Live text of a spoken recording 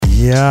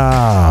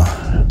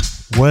Yeah.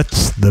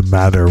 What's the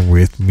Matter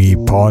with Me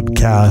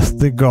podcast,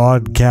 the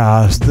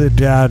Godcast, the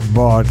Dad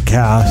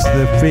Podcast,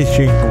 the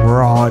Fishing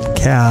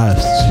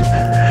Rodcast.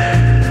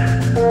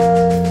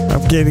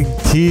 I'm getting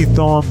teeth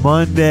on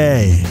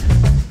Monday.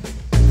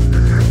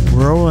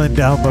 Rolling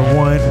down the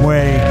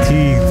one-way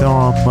teeth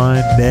on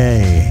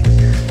Monday.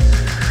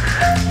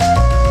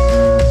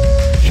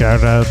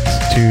 Shout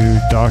outs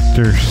to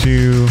Dr.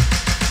 Sue.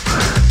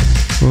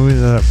 Who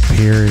is that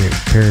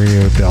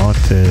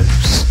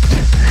periodontist?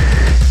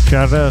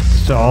 Shout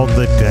outs to all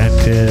the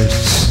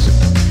dentists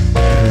who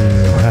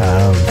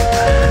have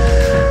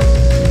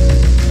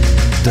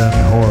done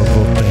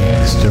horrible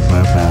things to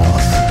my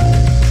mouth.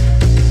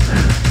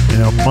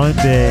 And on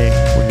Monday,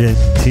 we're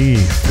getting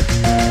teeth.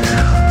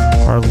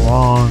 Our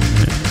long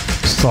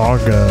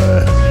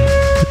saga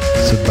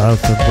is about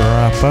to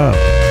wrap up.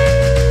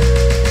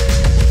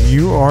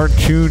 You are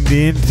tuned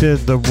into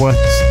the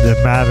What's the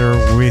Matter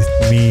with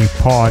Me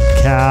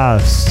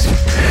podcast.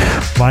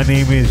 My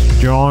name is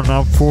John.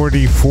 I'm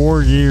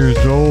 44 years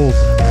old.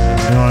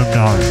 No, I'm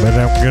not, but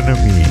I'm gonna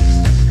be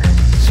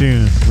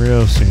soon,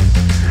 real soon.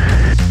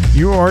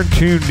 You are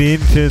tuned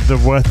into the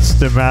What's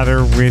the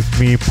Matter with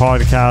Me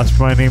podcast.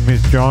 My name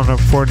is John. I'm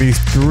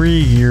 43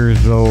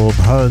 years old,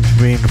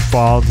 husband,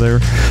 father,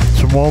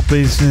 small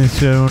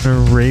business owner,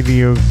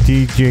 radio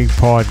DJ,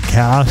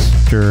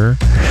 podcaster.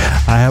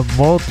 I have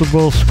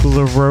multiple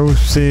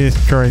sclerosis,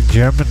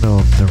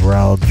 trigeminal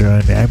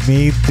neuralgia, and I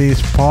made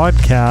this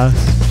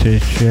podcast to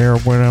share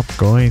what I'm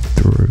going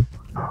through.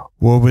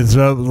 What was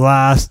up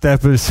last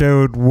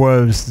episode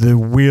was the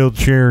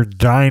wheelchair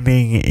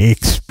dining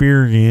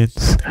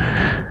experience.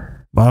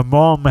 My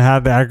mom I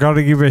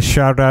gotta give a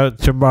shout out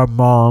to my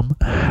mom.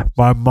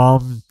 My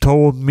mom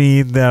told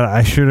me that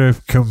I should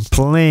have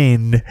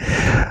complained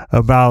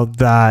about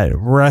that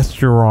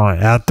restaurant,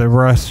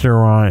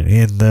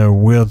 in the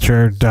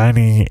wheelchair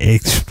dining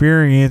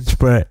experience,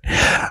 but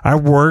I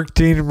worked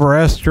in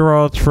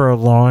restaurants for a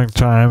long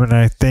time, and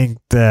I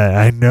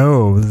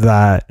know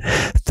that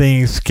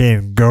things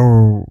can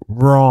go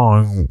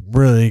wrong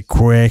really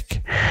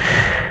quick.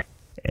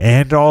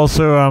 And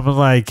also, I'm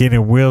like, in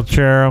a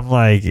wheelchair, I'm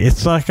like,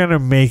 it's not going to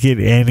make it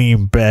any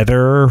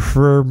better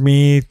for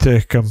me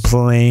to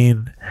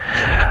complain.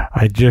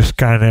 I just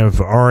kind of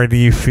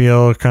already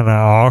feel kind of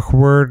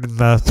awkward, and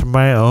that's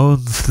my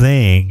own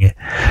thing.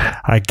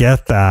 I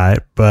get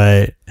that,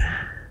 but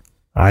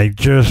I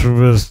just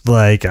was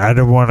like, I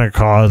don't want to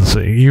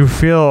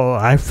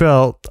I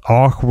felt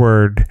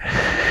awkward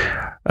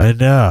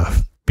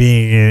enough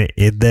being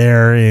in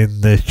there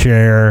in the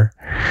chair.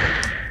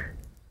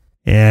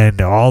 And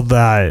all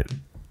that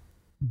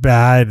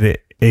bad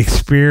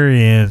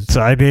experience,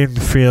 I didn't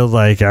feel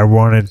like I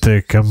wanted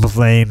to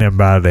complain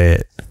about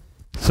it.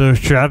 So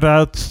shout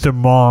outs to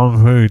Mom,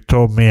 who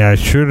told me I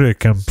should have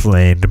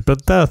complained,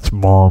 but that's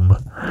Mom.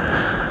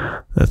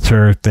 That's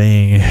her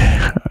thing.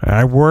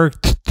 I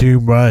worked too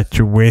much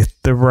with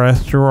the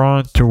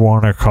restaurant to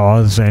want to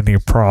cause any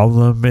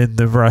problem in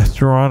the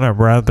restaurant. I'd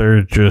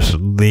rather just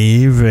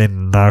leave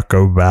and not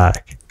go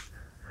back.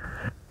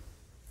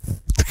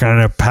 It's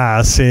kind of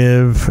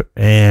passive,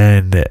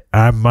 and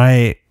I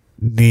might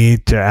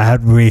need to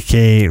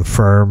advocate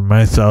for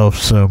myself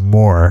some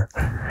more.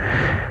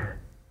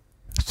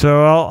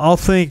 So I'll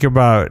think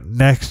about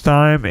next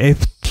time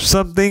if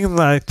something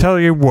like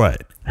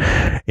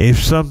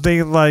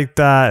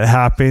that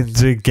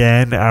happens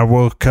again, I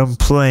will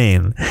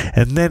complain,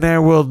 and then I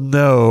will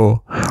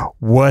know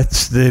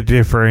what's the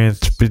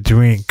difference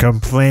between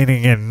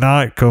complaining and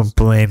not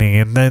complaining,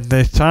 and then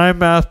the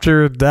time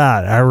after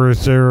that, I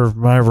reserve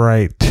my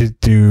right to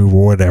do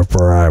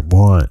whatever I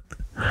want.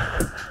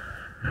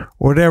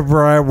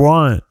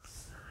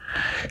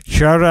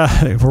 Shout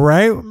out,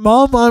 right,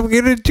 Mom? I'm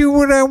gonna do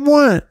what I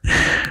want.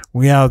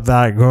 We have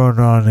that going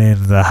on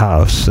in the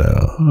house,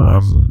 so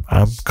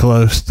I'm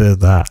close to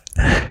that.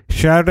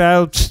 Shout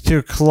outs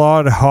to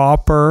Claude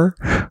Hopper,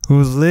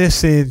 who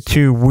listened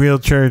to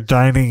Wheelchair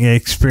Dining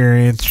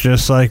Experience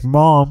just like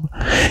Mom,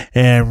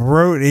 and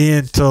wrote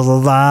in to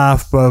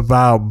laugh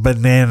about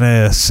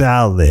banana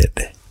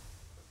salad.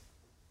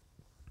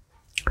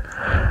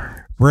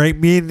 Write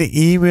me an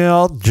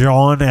email,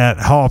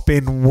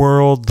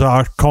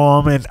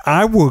 john@hoppinworld.com, and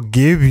I will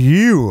give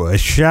you a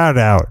shout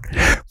out.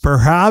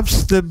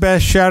 Perhaps the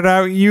best shout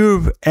out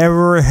you've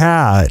ever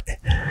had,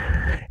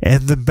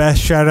 and the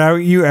best shout out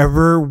you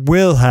ever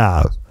will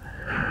have.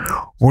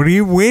 What are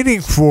you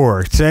waiting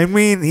for? Send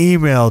me an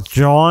email,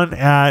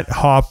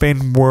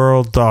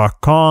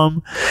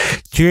 john@hoppinworld.com,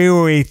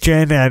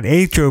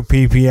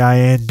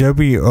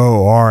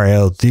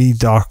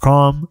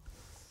 john@hoppinworld.com.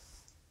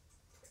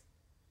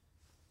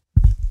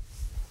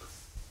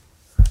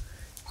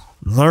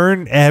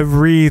 Learn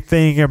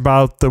everything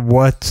about the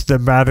What's the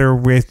Matter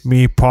with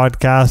Me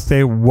podcast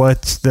at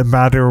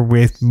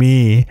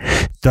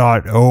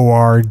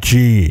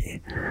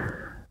whatsthematterwithme.org.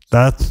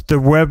 That's the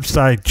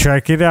website.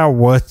 Check it out.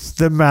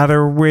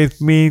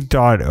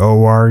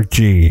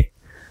 Whatsthematterwithme.org.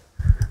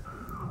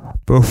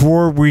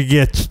 before we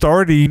get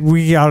started,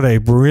 we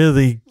gotta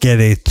really get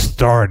it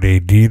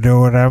started. You know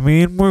what I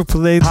mean? We're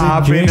playing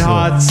Hoppin'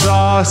 hot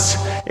sauce,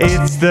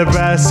 it's the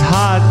best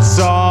hot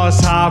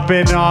sauce.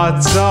 Hoppin'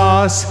 hot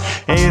sauce,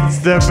 it's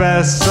the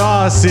best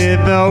sauce in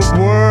the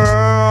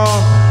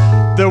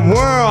world. The world,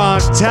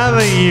 I'm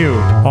telling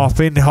you.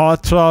 Hoppin'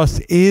 hot sauce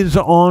is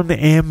on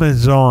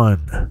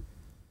Amazon.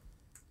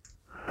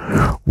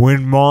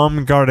 When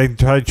Mom got in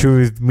touch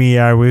with me,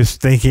 I was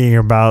thinking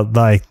about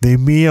like the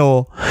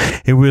meal.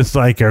 It was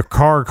like a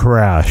car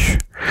crash,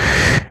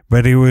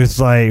 but it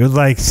was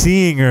like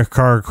seeing a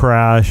car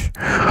crash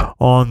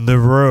on the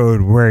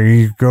road where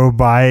you go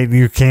by and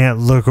you can't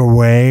look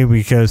away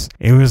because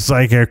it was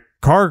like a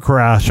car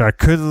crash. I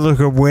couldn't look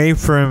away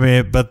from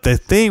it, but the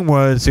thing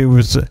was, it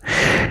was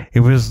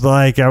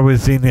like I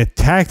was in a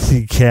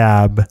taxi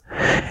cab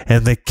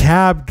and the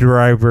cab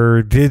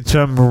driver did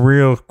something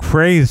real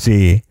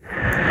crazy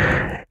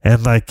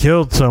and like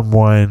killed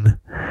someone,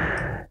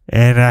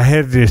 and I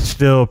had to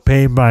still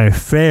pay my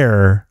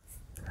fare,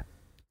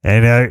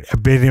 and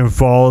I've been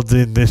involved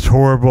in this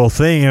horrible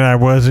thing, and I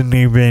wasn't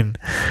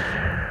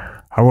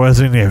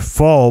at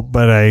fault,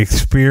 but I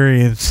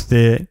experienced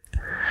it.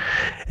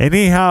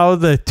 Anyhow,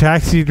 the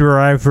taxi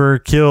driver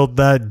killed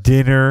that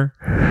dinner.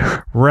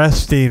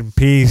 Rest in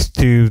peace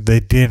to the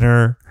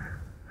dinner.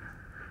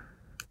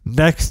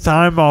 Next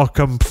time I'll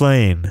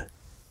complain.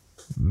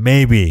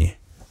 Maybe.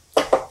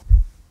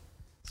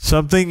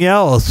 Something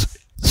else,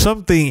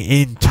 something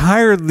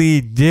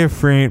entirely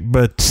different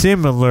but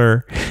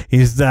similar,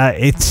 is that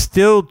it's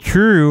still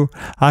true.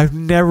 I've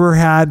never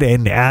had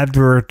an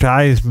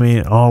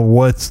advertisement on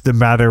What's the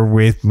Matter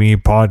with Me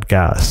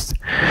podcast.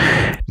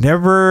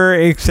 Never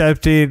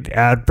accepted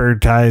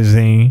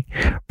advertising,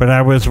 but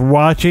I was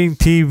watching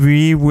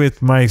TV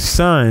with my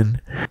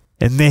son,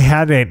 and they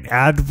had an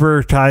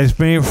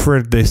advertisement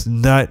for this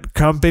nut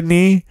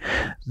company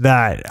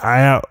that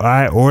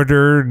I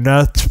order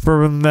nuts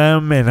from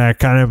them, and I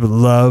kind of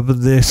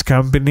love this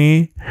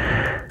company.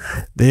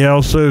 They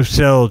also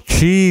sell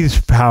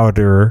cheese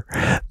powder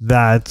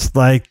that's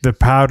like the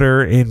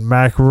powder in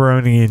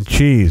macaroni and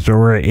cheese,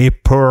 or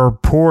it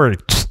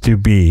purports to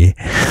be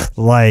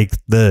like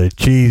the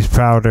cheese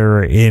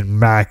powder in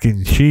mac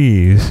and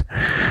cheese.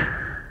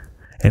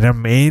 And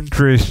I'm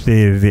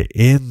interested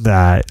in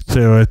that.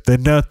 So if the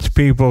nuts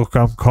people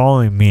come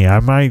calling me, I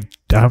might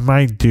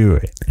do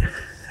it.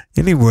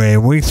 Anyway,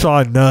 we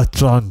saw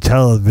nuts on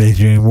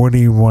television. What do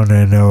you want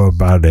to know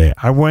about it?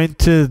 I went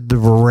to the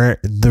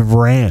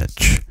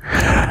ranch.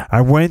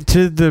 I went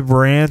to the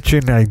ranch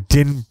and I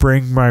didn't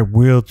bring my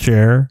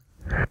wheelchair.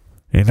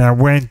 And I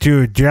went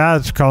to a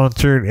jazz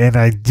concert and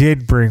I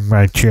did bring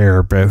my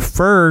chair. But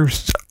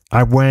first,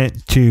 I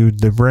went to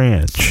the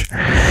ranch.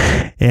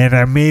 And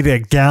I made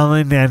 1.5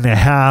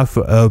 gallons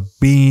of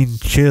bean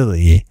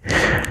chili.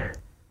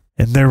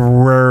 And there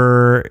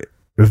were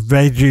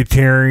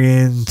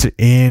vegetarians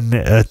in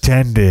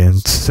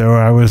attendance. So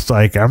I was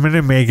like, I'm going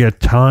to make a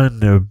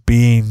ton of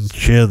bean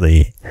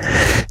chili.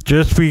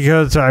 Just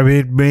because I've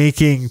been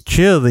making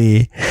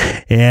chili.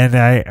 And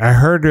I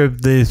heard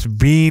of this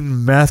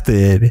bean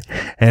method.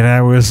 And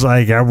I was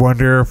like, I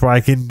wonder if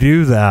I can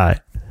do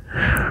that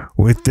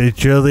with the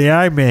chili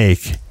I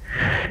make.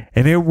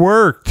 And it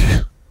worked.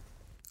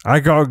 I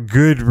got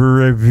good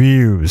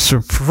reviews.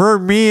 So for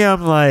me,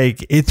 I'm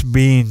like, it's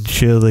bean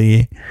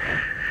chili.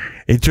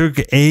 It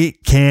took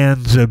 8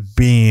 cans of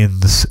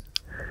beans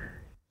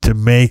to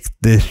make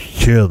this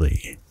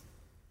chili.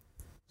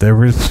 There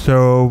was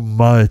so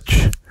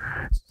much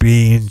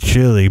bean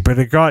chili, but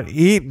it got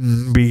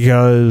eaten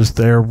because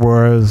there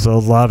was a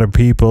lot of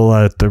people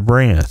at the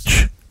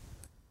ranch.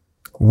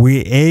 We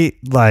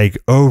ate like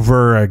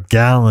over 1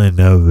 gallon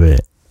of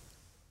it.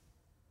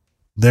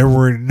 There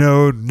were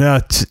no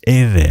nuts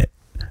in it.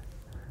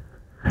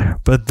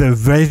 But the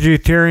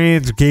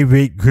vegetarians gave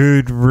it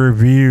good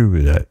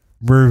reviews.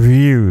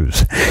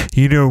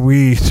 You know,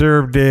 we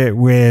served it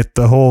with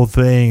the whole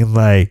thing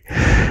like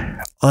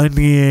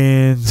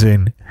onions,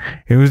 and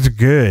it was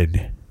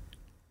good.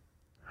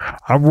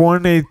 I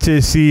wanted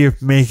to see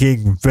if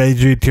making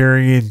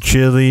vegetarian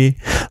chili,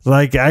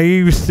 like I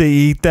used to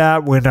eat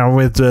that when I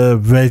was a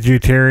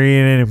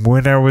vegetarian, and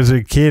when I was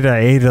a kid I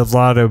ate a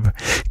lot of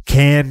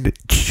canned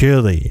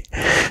chili.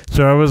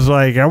 So I was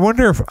like, I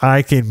wonder if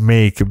I can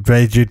make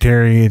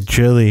vegetarian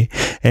chili.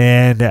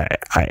 And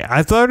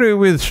I thought it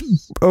was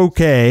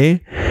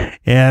okay.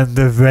 And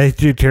the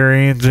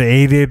vegetarians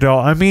ate it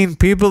all. I mean,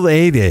 people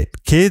ate it.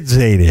 Kids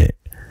ate it.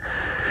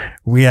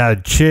 We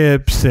had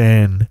chips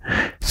and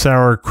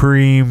sour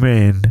cream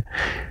and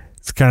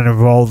it's kind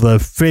of all the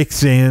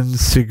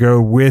fixings to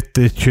go with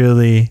the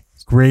chili.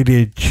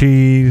 Grated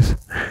cheese.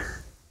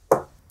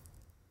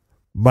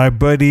 My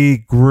buddy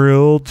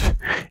grilled.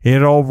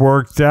 It all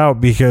worked out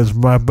because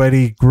my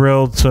buddy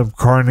grilled some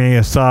carne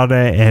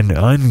asada and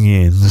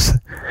onions.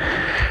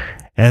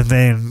 and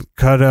then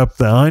cut up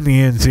the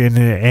onions in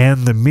it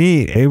and the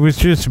meat. It was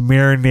just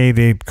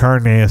marinated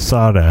carne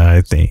asada,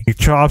 I think. We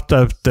chopped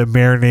up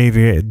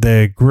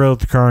the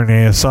grilled carne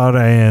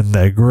asada and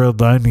the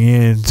grilled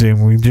onions,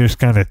 and we just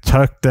kind of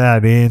tucked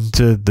that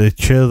into the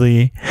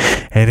chili,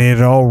 and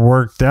it all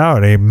worked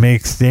out. It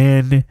mixed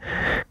in,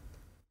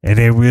 and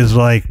it was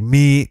like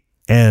meat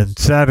and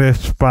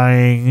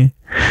satisfying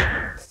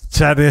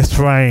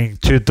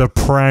to the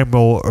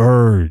primal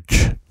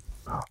urge.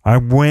 I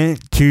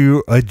went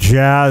to a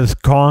jazz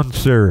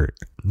concert.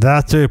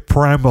 That's a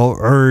primal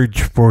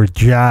urge for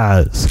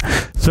jazz.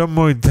 Some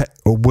would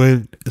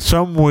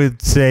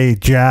say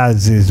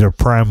jazz is a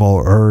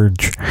primal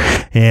urge.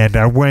 And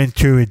I went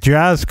to a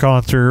jazz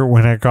concert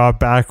when I got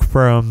back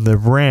from the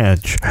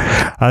ranch.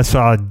 I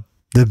saw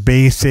the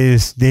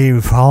bassist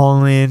Dave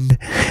Holland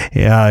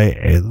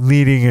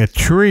leading a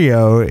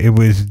trio. It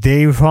was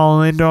Dave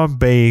Holland on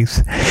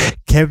bass,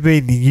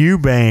 Kevin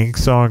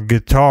Eubanks on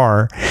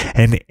guitar,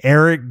 and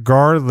Eric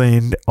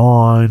Garland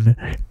on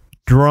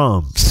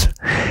drums.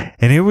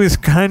 And it was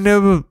kind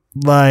of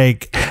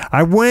like,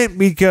 I went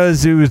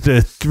because it was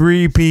a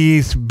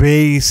 3-piece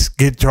bass,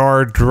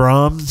 guitar,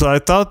 drums. I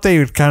thought they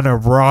would kind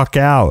of rock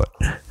out.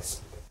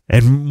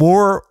 And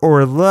more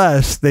or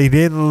less, they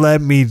didn't let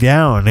me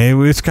down. It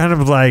was kind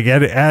of like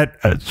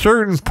at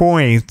certain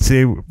points,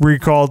 it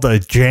recalled a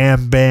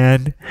jam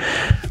band.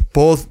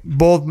 Both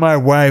my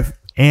wife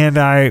and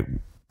I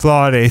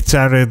thought it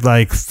sounded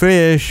like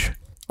Phish.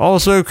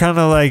 Also kind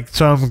of like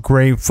some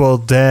Grateful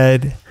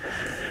Dead.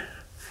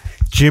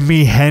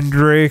 Jimi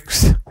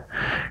Hendrix.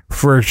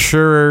 For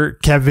sure,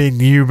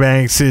 Kevin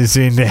Eubanks is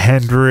into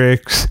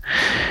Hendrix.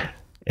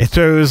 And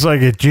so it was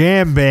like a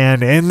jam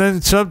band, and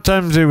then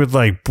sometimes it would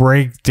like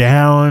break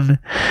down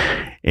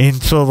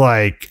into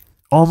like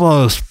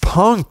almost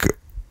punk,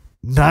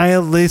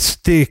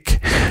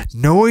 nihilistic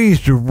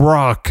noise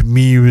rock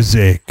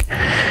music.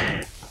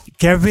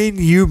 Kevin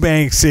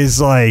Eubanks is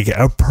like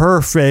a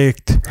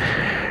perfect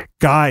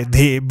guy.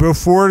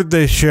 Before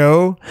the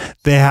show,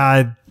 they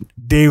had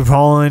Dave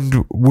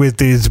Holland with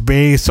his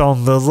bass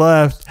on the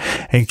left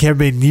and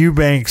Kevin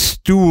Eubanks'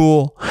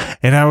 stool,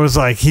 and I was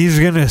like, he's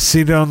gonna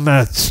sit on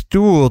that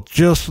stool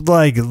just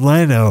like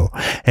Leno,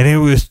 and it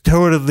was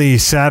totally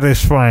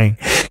satisfying.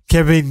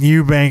 Kevin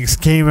Eubanks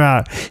came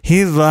out,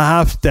 he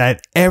laughed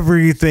at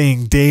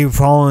everything Dave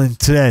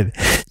Holland said.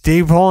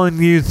 Dave Holland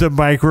used the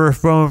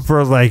microphone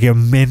for like a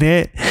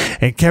minute,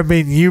 and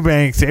Kevin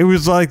Eubanks, it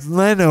was like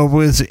Leno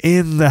was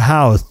in the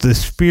house. The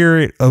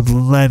spirit of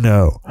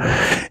Leno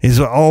is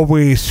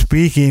always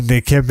speaking to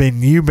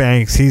Kevin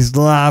Eubanks. He's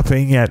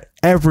laughing at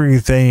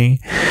everything.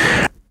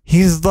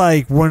 He's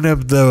like one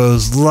of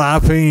those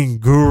laughing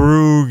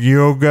guru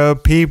yoga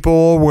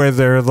people where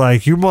they're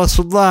like, you must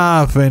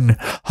laugh and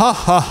ha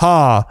ha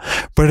ha,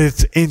 but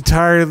it's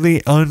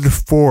entirely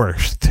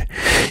unforced.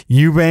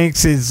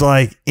 Eubanks is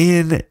like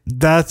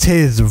that's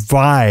his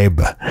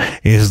vibe,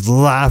 is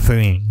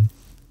laughing.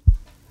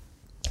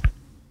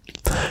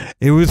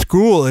 It was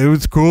cool. It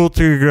was cool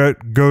to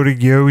go to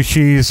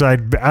Yoshi's.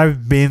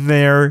 I've been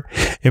there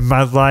in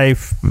my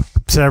life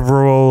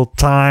several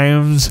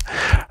times.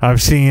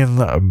 I've seen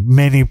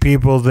many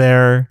people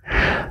there,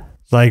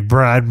 like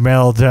Brad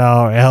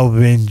Meldau,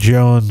 Elvin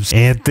Jones,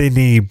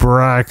 Anthony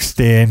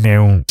Braxton,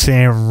 and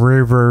Sam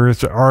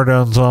Rivers, Art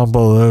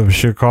Ensemble of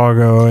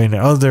Chicago, and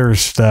other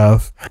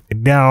stuff.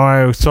 Now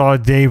I saw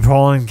Dave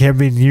Holland,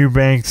 Kevin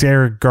Eubanks,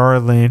 Eric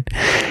Garland,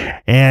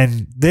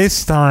 and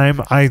this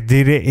time I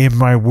did it in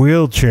my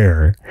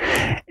wheelchair.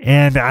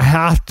 And I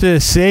have to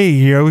say,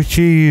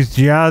 Yoshi's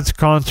Jazz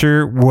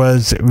Concert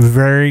was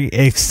very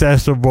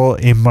accessible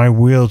in my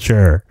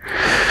wheelchair.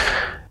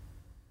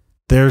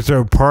 There's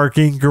a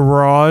parking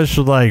garage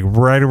like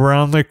right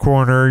around the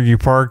corner. You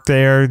park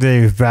there,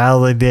 they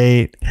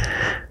validate.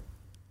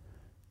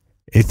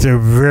 It's a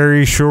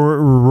very short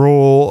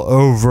roll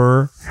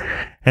over.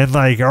 And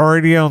like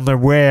already on the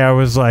way, I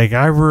was like,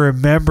 I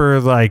remember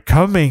like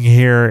coming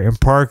here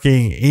and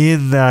parking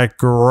in that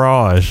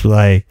garage.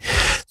 Like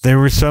there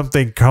was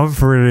something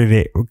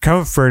comforting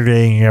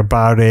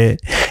about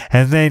it.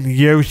 And then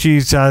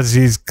Yoshi's has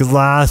these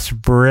glass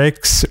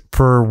bricks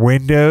for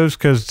windows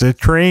because the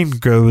train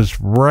goes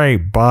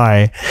right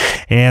by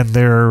and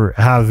they're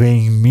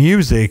having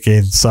music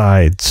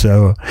inside.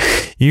 So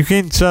you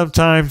can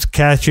sometimes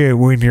catch it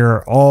when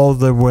you're all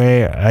the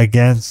way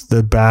against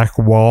the back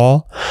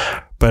wall.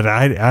 But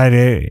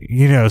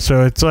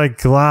so it's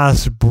like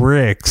glass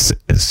bricks,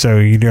 so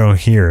you don't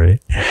hear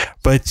it.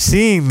 But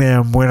seeing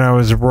them when I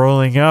was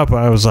rolling up,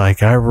 I was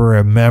like, I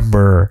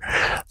remember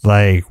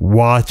like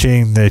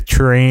watching the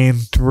train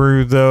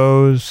through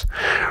those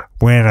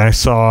when I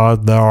saw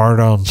the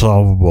Art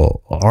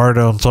Ensemble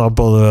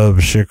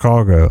of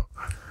Chicago.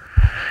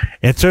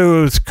 And so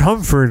it was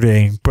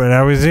comforting, but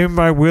I was in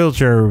my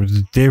wheelchair. It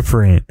was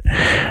different.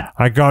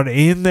 I got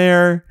in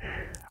there.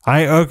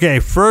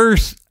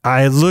 First,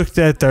 I looked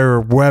at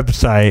their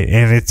website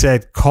and it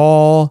said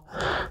call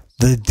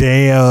the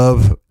day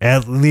of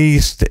at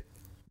least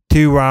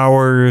 2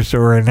 hours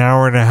or an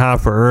hour and a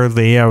half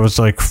early, I was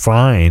like,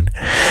 fine.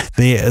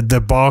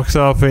 The box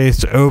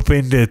office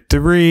opened at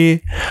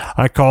 3.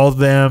 I called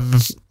them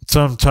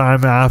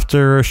sometime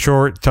after a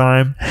short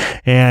time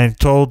and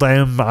told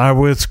them I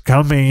was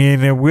coming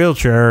in a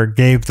wheelchair,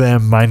 gave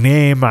them my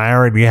name. I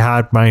already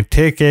had my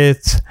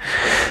tickets.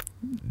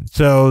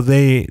 So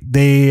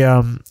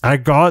I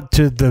got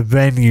to the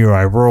venue.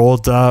 I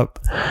rolled up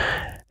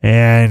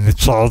and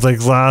saw the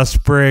glass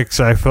bricks.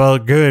 I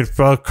felt good,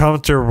 felt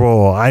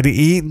comfortable. I'd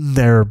eaten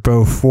there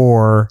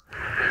before.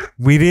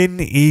 We didn't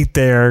eat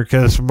there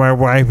because my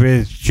wife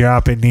is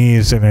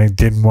Japanese and I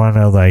didn't want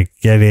to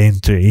get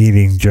into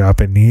eating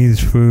Japanese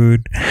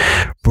food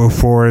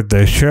before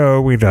the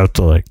show. We'd have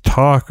to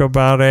talk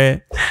about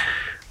it.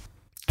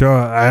 So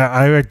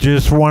I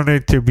just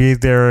wanted to be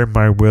there in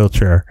my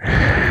wheelchair.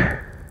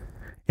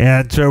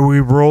 And so we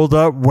rolled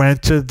up,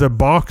 went to the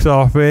box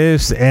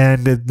office,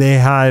 and they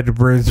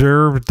had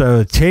reserved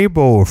a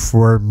table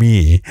for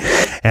me.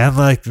 And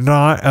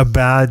not a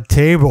bad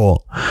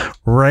table.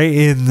 Right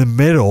in the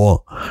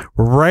middle.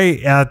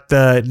 Right at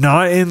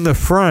not in the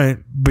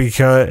front,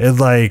 because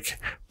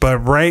but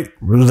right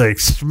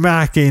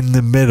smack in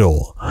the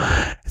middle.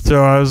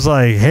 So I was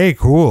like, hey,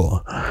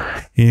 cool.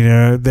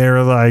 They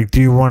were like,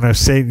 do you want to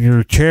sit in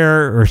your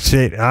chair or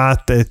sit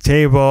at the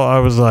table? I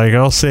was like,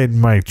 I'll sit in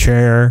my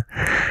chair.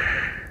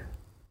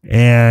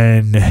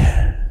 And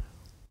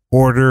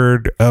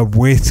ordered a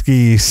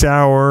whiskey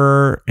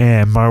sour,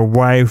 and my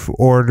wife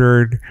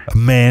ordered a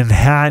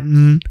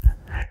Manhattan.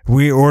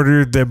 We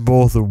ordered them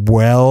both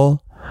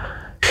well.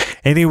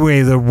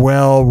 Anyway, the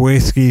well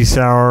whiskey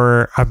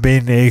sour, I've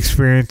been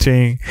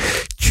experiencing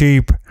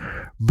cheap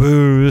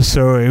booze,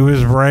 so it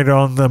was right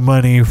on the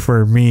money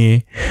for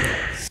me.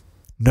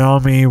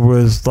 Nami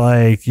was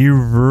like, you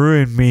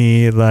ruined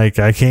me. I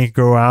can't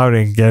go out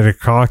and get a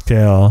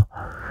cocktail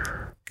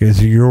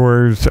because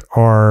yours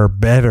are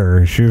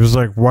better. She was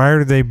like, why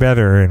are they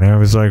better? And I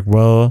was like,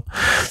 well,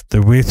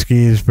 the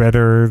whiskey is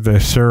better. The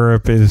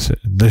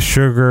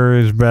sugar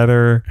is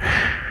better.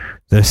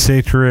 The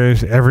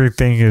citrus,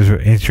 everything is.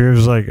 And she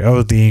was like,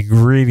 oh, the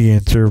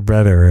ingredients are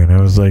better. And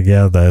I was like,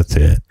 yeah, that's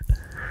it.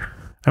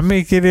 I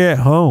make it at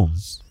home.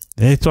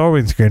 It's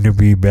always going to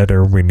be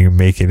better when you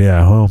make it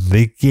at home.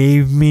 They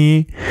gave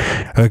me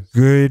a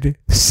good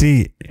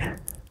seat.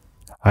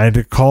 I had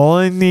to call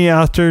in the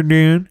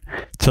afternoon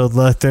to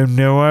let them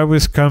know I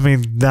was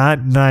coming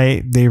that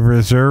night. They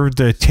reserved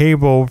a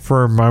table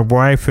for my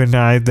wife and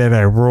I that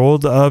I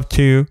rolled up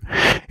to.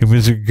 It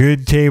was a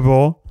good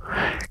table.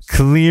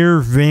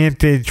 Clear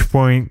vantage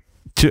point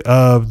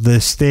of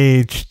the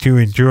stage to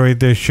enjoy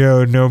the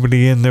show.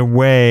 Nobody in the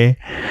way.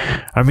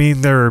 I mean,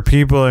 there were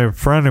people in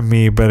front of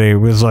me, but it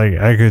was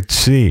I could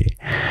see.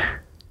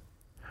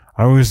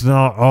 I was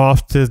not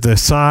off to the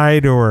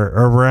side or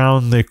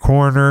around the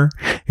corner.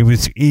 It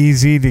was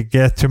easy to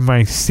get to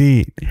my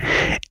seat.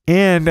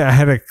 And I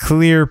had a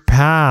clear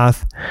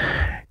path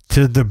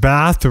to the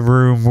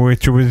bathroom,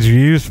 which was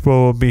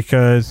useful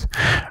because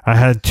I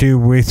had 2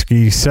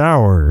 whiskey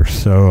sours.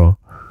 So,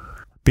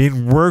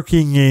 been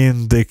working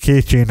in the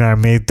kitchen. I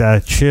made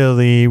that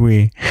chili.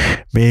 We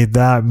made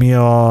that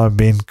meal. I've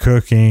been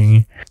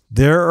cooking.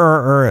 There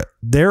are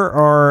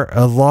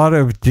a lot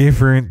of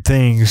different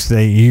things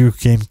that you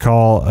can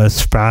call a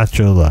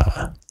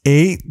spatula.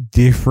 8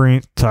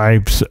 different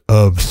types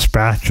of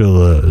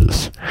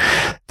spatulas.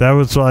 That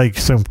was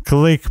some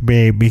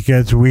clickbait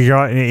because we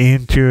got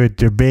into a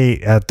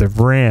debate at the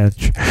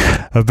ranch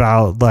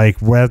about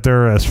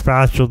whether a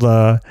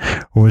spatula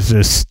was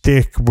a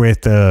stick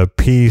with a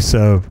piece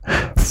of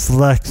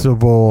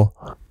flexible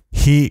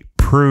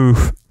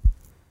heat-proof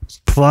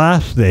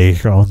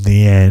plastic on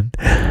the end,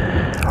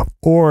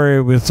 or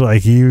it was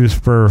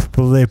used for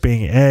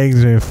flipping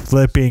eggs and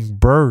flipping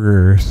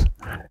burgers.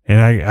 And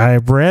I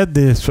read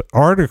this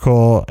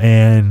article,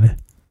 and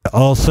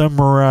I'll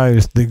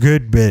summarize the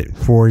good bit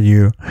for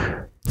you.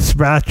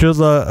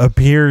 Spatula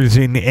appears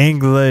in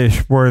English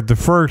for the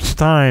first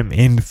time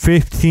in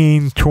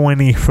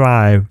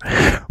 1525,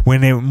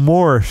 when it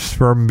morphs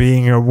from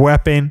being a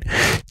weapon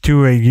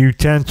to a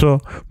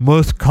utensil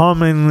most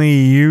commonly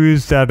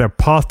used at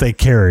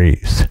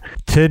apothecaries.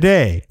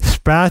 Today,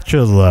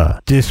 spatula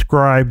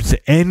describes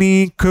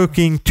any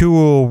cooking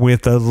tool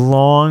with a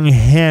long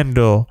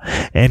handle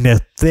and a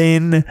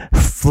thin,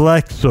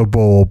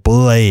 flexible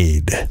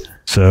blade.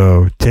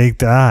 So take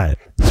that.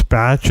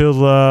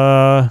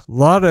 Spatula. A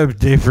lot of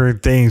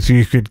different things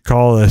you could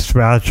call a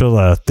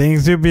spatula.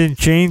 Things have been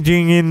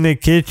changing in the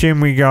kitchen.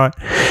 We got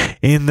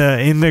in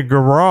the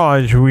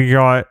garage, we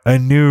got a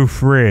new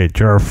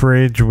fridge. Our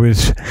fridge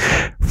was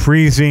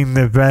freezing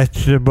the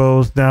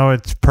vegetables. Now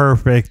it's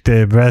perfect.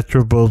 The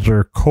vegetables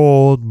are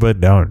cold but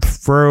not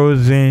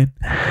frozen.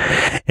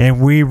 And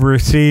we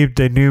received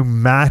a new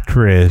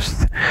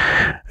mattress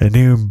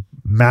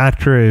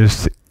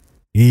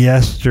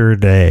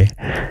yesterday.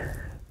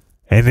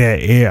 And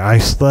I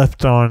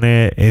slept on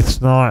it.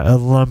 It's not a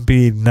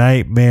lumpy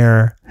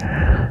nightmare.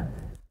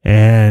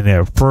 And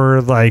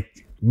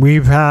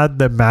we've had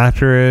the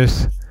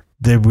mattress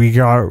that we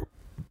got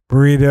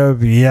burrito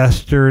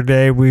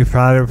yesterday. We've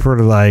had it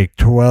for like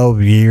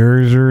 12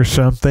 years or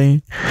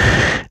something.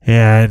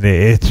 And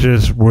it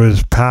just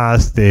was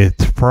past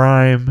its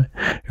prime.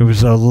 It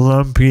was a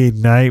lumpy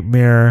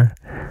nightmare.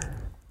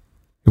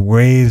 It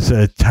weighs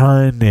a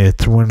ton.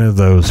 It's one of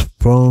those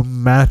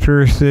foam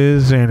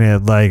mattresses, and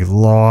it like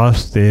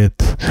lost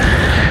its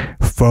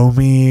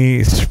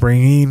foamy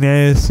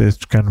springiness.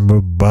 It's kind of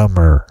a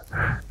bummer.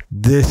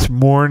 This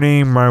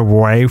morning, my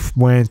wife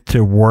went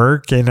to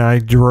work, and I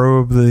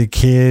drove the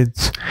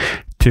kids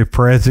to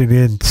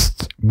President's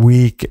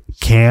Week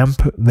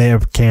camp. They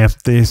have camp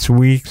this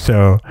week,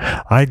 so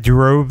I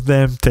drove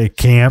them to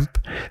camp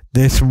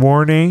this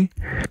morning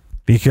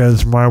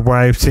because my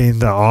wife's in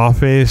the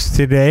office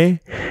today,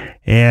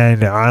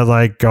 and I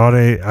like got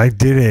it. I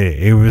did it.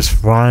 It was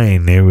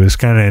fine. It was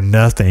kind of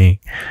nothing.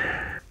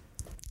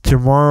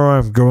 Tomorrow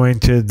I'm going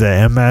to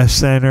the MS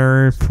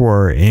Center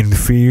for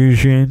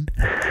infusion,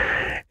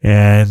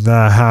 and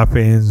that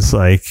happens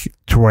like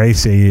it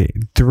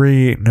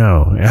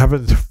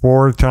happens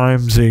 4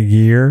 times a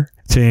year.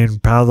 It's in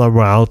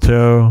Palo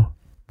Alto.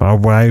 My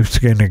wife's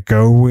gonna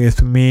go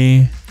with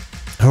me.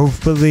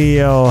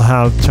 Hopefully I'll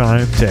have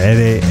time to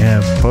edit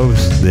and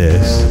post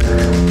this.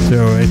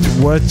 So it's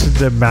What's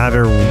the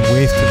Matter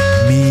With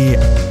Me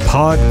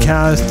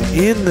podcast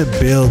in the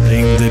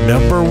building, the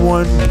number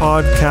 1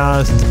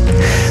 podcast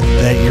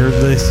that you're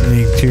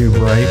listening to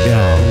right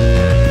now.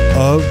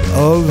 Of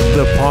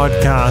the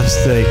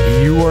podcast that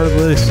you are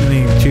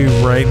listening to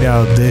right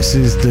now, this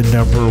is the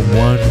number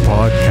 1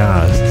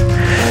 podcast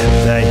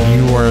that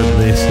you are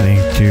listening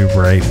to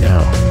right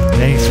now.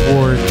 Thanks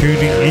for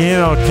tuning in.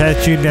 I'll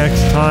catch you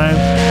next time.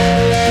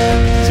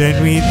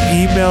 Send me an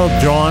email,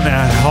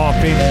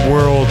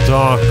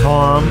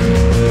 john@hoppingworld.com.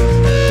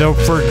 Don't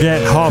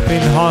forget,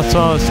 Hopping Hot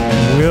Sauce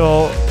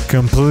will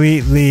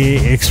completely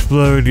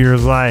explode your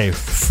life.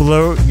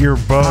 Float your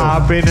boat.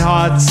 Hoppin'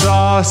 Hot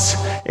Sauce,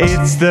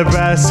 it's the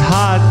best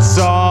hot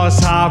sauce.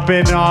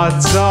 Hoppin'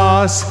 Hot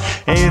Sauce,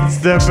 it's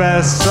the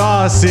best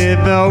sauce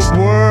in the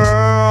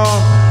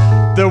world.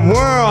 The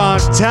world,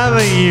 I'm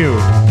telling you.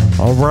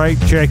 Alright,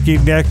 check you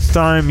next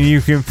time.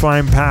 You can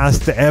find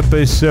past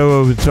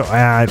episodes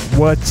at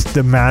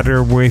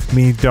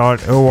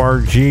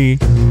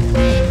what'sthematterwithme.org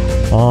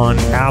on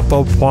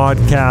Apple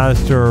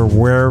Podcasts or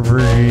wherever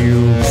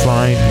you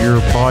find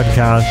your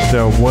podcast.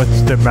 So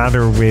What's the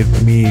Matter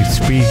With Me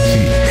speaks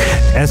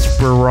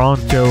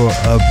Esperanto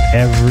of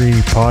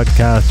every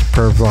podcast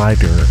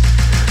provider.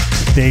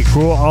 Stay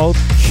cool. I'll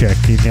check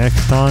you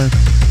next time.